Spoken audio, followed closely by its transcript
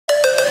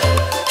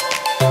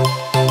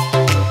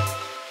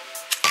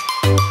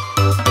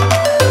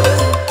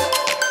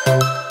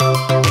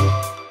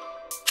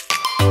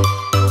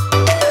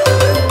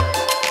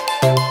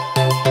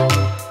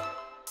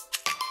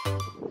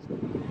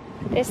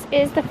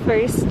is the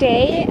first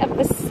day of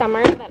the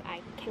summer that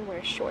I can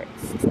wear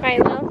shorts.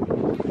 Milo.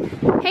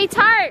 Hey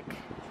Tark!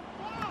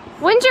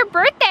 When's your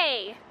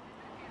birthday?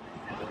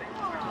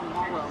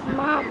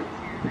 Mom.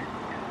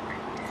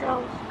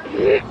 So.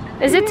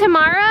 Is it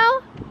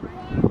tomorrow?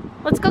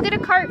 Let's go get a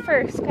cart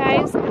first,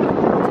 guys. So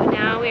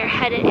now we are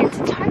headed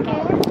into Target.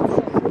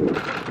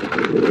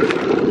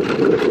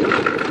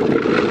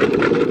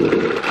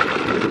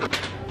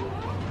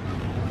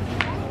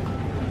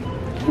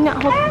 No.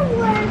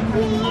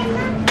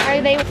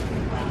 Are they?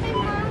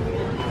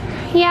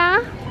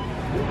 Yeah.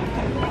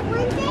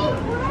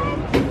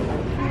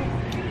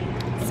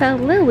 So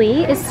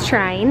Lily is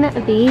trying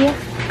the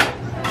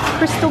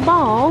crystal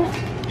ball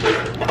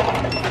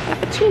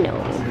cappuccino.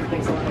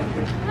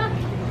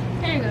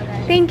 There you go,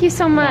 guys. Thank you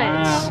so much.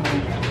 Wow.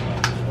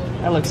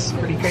 That looks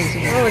pretty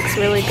crazy. That looks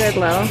really good,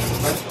 Lo. I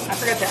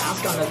forgot to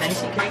ask on the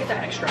venti, can I get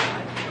that extra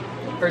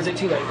hot? Or is it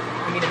too late?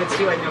 I mean, if it's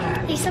too late,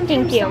 no. They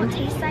sometimes don't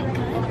taste that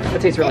good.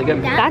 That tastes really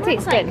good. That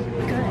tastes good.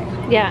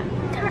 Good. Yeah.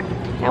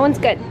 That one's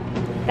good.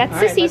 That's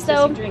Sissy's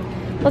though.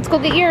 Let's go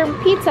get your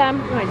pizza.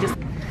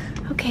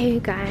 Okay, you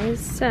guys,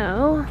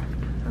 so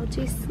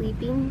LG's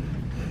sleeping.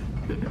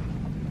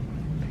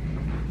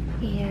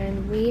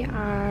 And we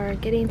are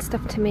getting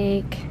stuff to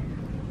make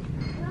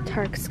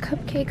Tark's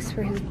cupcakes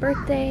for his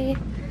birthday.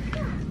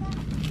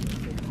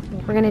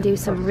 We're gonna do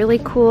some really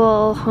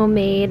cool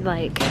homemade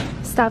like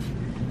stuff.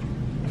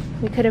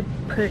 We could have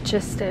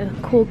purchased a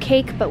cool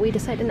cake, but we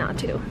decided not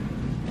to.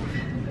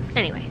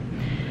 Anyway,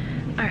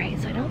 all right,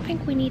 so I don't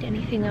think we need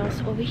anything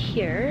else over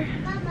here.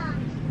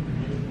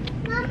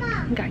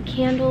 We got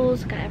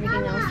candles, got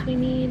everything else we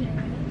need.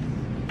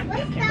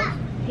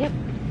 Yep.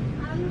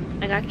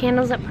 I got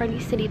candles at Party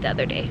City the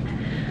other day.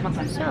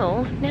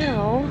 So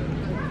now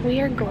we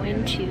are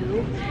going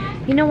to,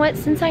 you know what,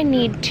 since I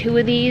need 2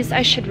 of these,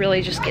 I should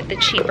really just get the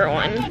cheaper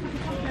one.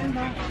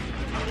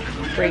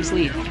 Braves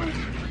lead.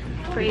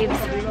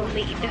 Braves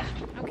lead.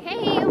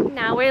 Okay,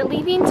 now we're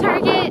leaving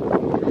Target.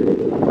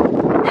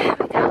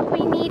 We got what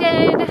we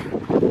needed.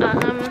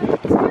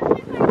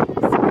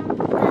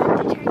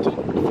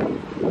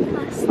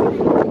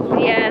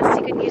 Yes,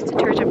 you could use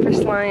detergent for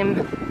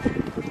slime.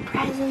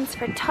 Presents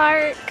for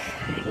Tark,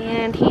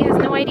 and he has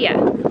no idea.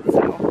 So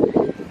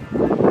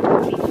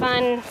it'll be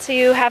fun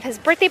to have his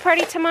birthday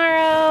party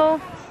tomorrow.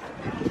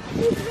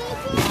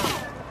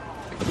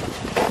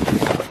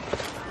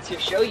 It's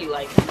your show you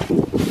like.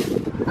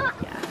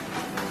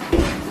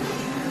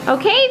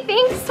 Okay,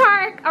 thanks,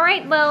 Tark. All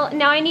right, Lil,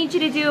 now I need you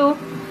to do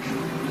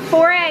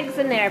 4 eggs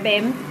in there,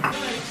 babe.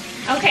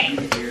 Okay,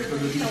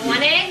 so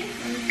 1 egg.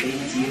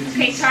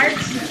 Okay, Tark.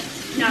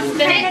 Now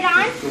spin it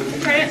on.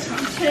 Turn it,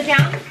 put it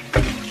down.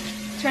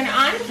 Turn it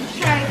on.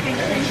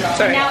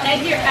 Sorry. Now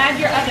add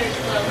your others,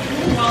 Lil,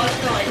 while it's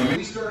going.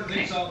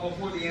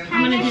 Okay.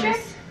 I'm gonna do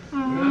this.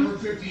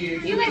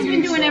 You guys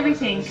been doing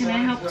everything. Can I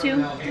help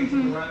too?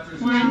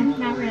 1,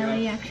 not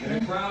really, actually.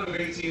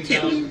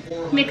 2.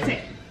 Mix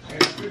it.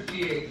 Good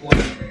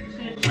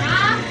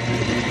job.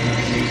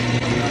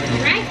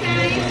 Alright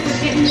guys, we're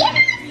getting to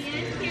the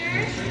end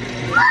here.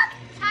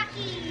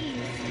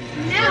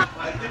 No.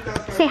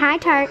 Say hi,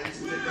 Tark.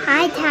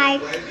 Hi,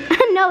 Tark.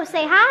 No,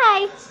 say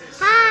hi.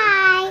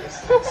 Hi.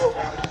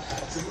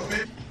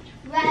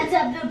 Rise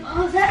up the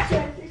balls, that's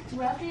right. It's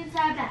rough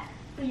inside back.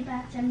 We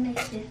about to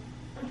mix it.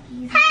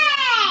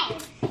 Hey!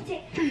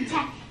 Tick,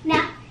 tack.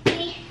 Now,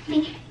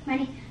 me,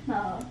 money,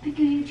 mo.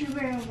 Picking you to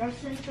where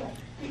roast and slow.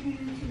 Picking you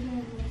to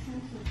where roast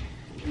and slow.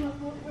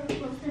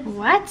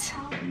 What?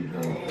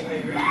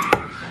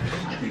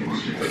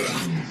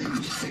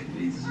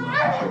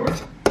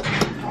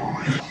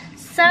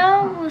 So,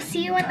 we'll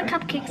see you when the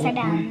cupcakes are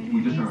done.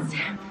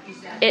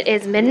 It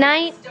is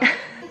midnight.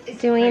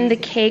 Doing the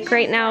cake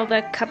right now,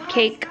 the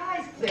cupcake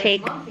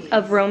cake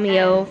of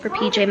Romeo for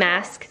PJ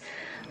Masks.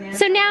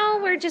 So now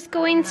we're just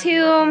going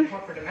to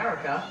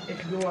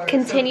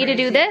continue to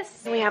do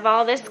this. We have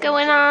all this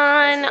going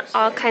on,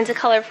 all kinds of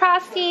color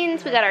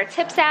frostings. We got our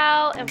tips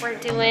out, and we're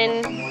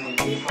doing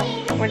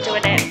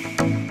it.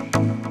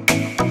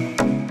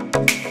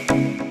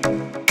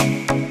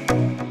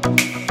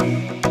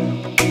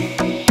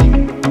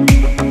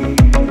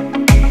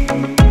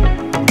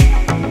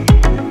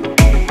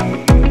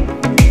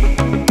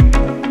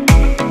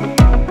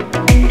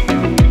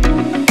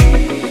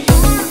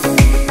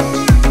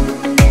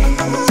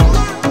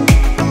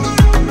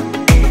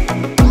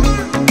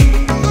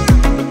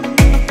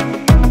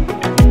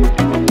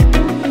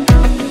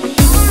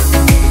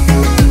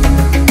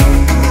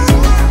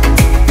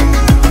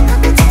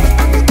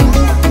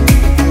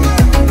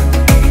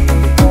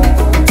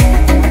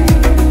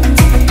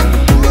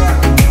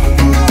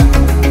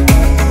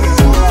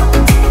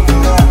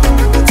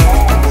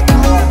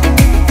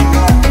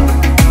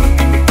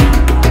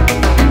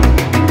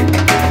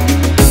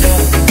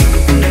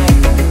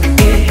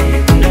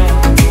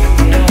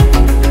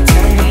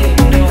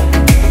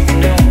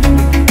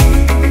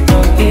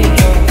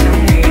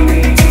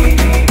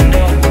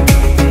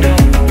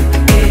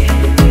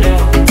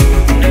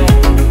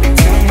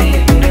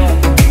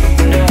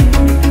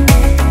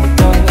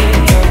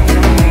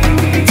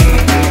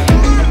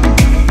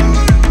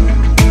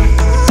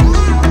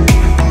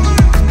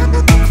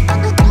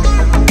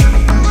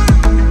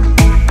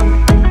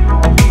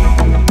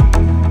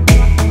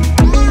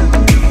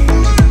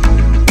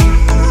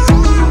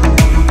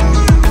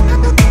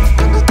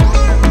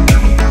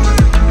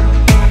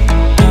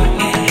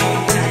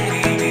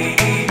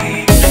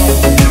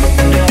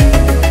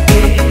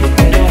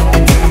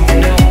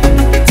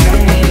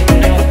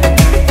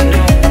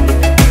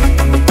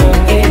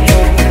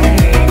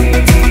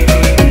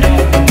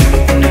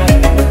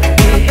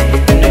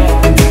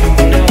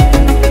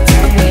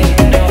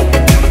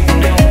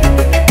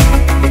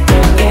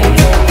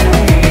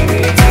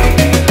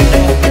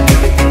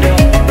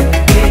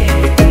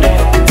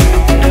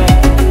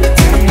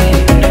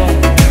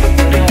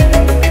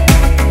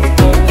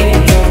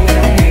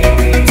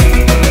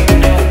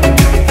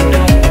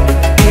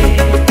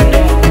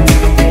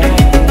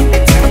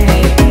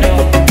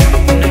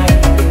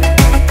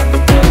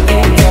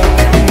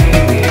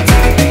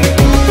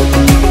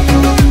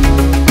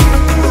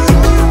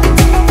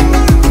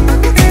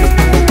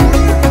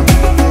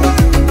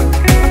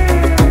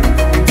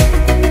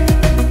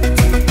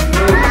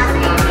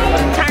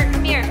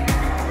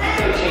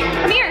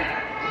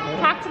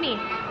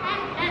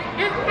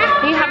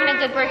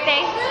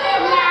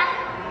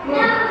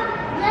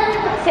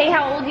 Say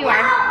how old you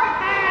are.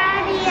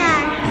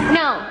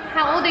 No,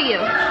 how old are you?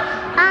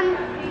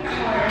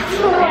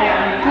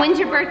 4. When's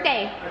your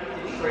birthday?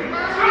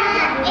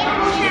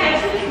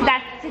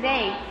 That's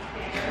today.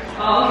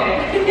 Oh,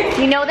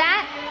 okay. You know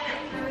that?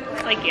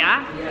 Like,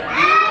 yeah.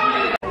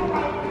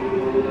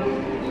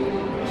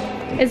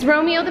 Is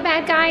Romeo the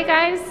bad guy,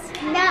 guys?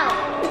 No.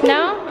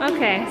 No?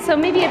 Okay, so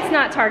maybe it's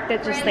not Tark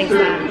that just thinks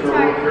that. No,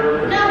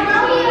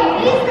 Romeo,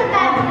 he's the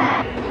bad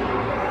guy.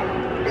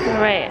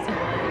 All right.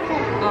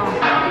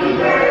 Happy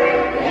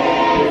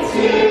birthday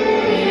to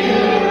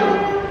you.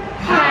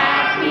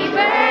 Happy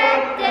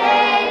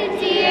birthday,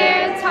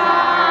 dear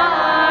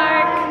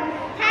Tark.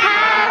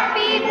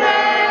 Happy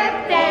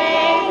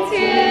birthday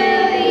to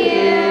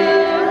you.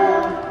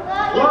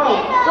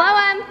 Blow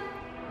him.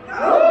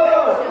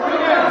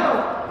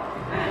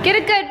 Get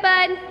it good,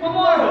 bud. One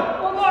more.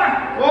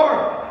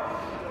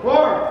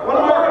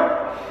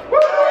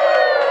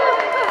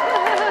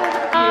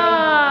 Oh.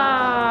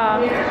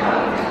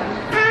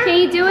 Can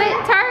you do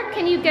it, Tark?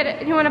 Can you get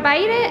it? You want to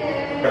bite it?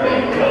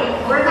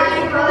 We're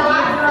going for the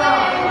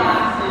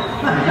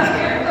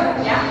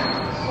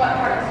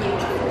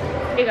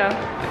There you go.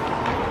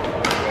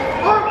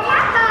 Oh,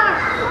 cat.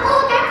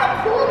 Oh, that's a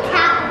cool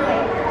cat.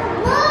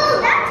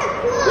 Whoa, that's a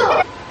cool.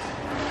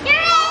 Here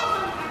it is.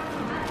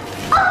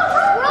 Oh,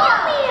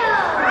 Romeo.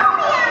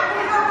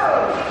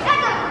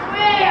 That's a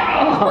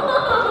real.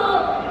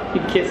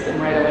 You kissed him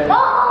right away. Oh.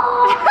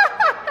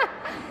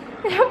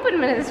 Don't put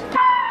him in his. It's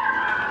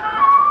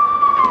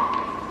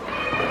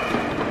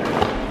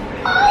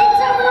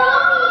a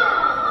Romeo.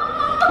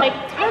 Like,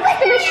 Tark's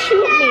gonna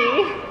shoot me.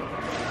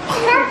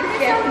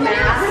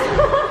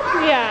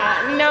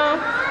 Yeah, no,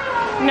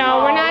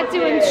 we're not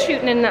doing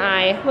shooting in the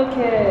eye. Look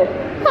at it.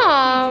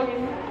 Oh,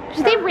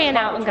 they ran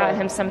out and got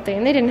him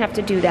something. They didn't have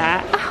to do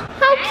that. Oh,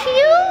 how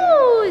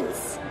cute!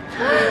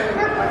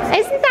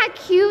 Isn't that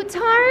cute,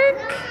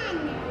 Tark?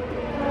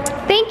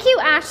 Thank you,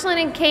 Ashlyn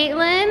and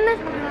Caitlin.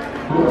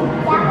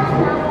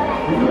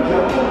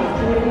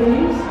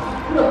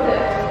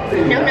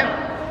 No.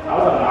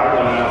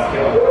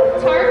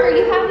 Tark, are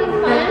you having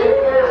fun?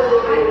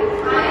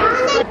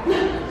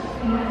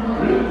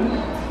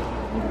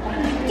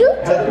 You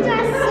can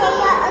just say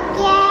it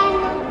again.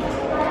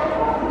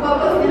 What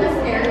was gonna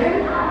scare him?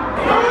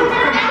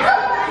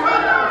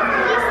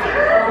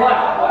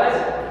 What is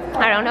it? I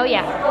don't know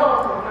yet.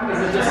 Is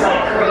it just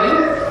like cream?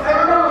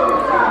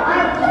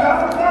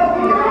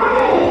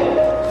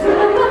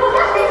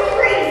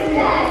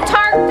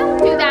 Tark, don't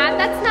do that.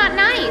 That's not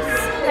nice.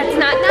 That's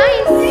not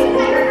nice.